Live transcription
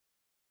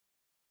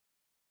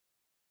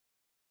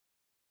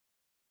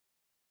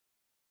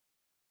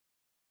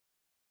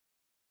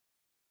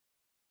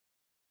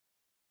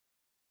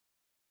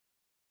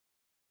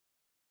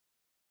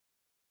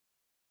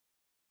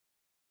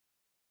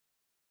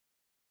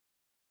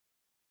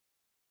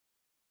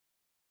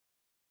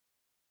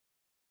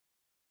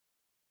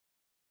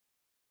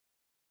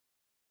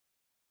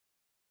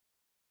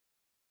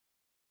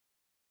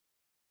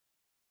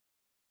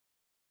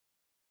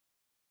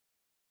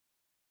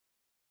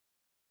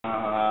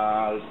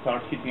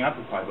start heating up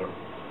the fiber.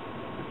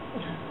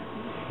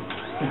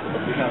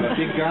 We have a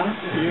big gun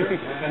here,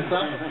 hands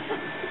up.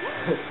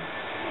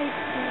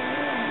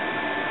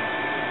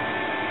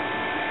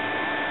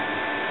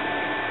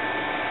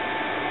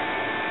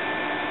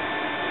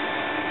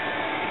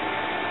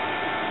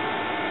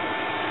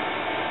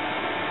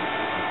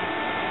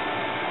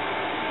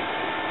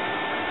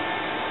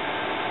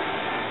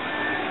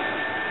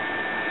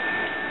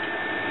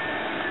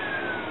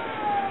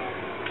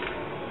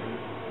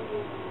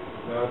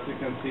 As you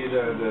can see,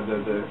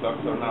 the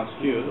clocks are now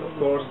skewed. Of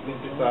course, this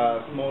is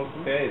a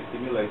small-scale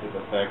simulated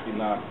effect in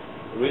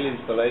real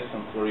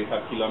installations where you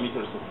have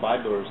kilometers of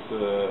fibers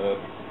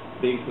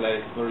being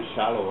placed very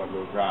shallow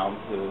underground.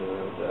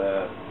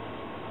 The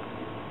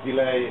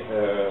delay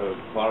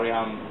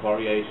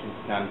variations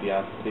can be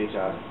as big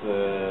as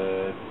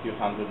a few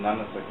hundred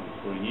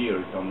nanoseconds per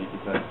year. It only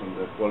depends on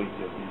the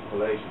quality of the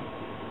installation.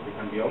 They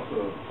can be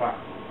also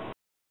fast.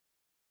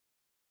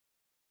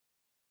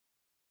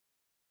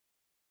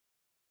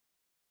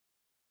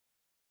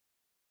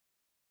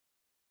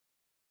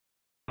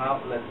 Now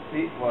let's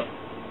see what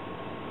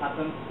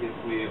happens if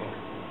we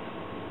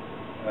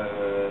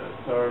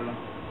turn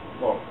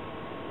forward.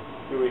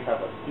 Here we have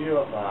a skew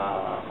of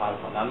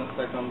half a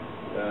nanosecond,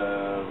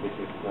 which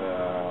is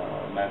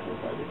measured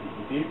by the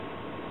PCT.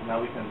 Now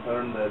we can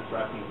turn the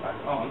tracking back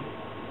on.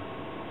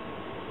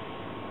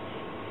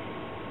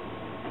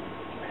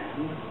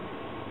 And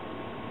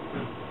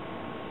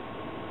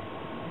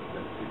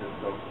let's see the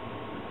scope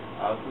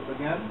output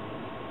again.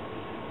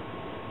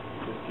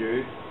 The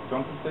skew is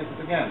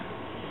compensated again.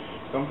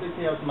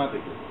 Completely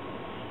automatically.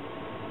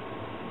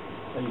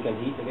 And you can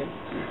heat again?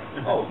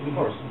 Oh, of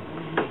course.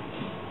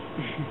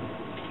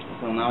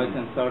 So now I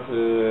can start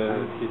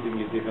heating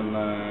it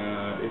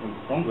even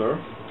stronger.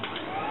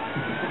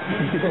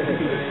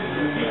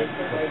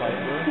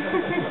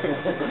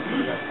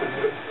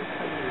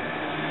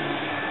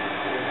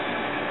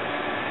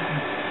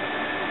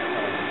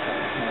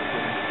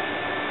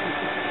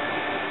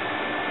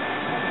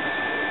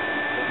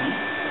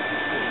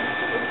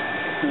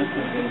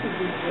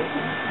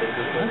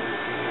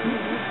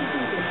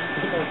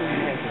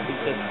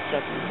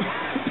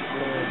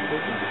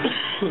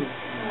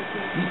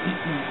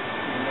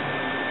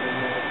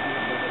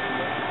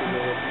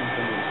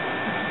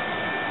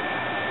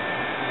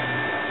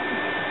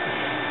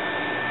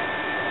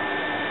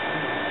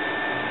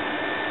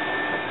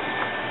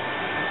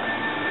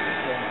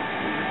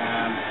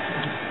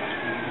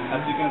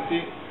 As you can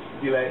see,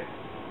 delay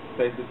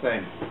stays the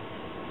same.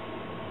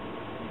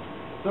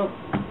 So,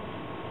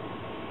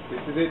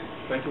 this is it.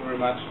 Thank you very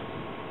much.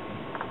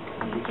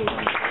 Thank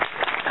you.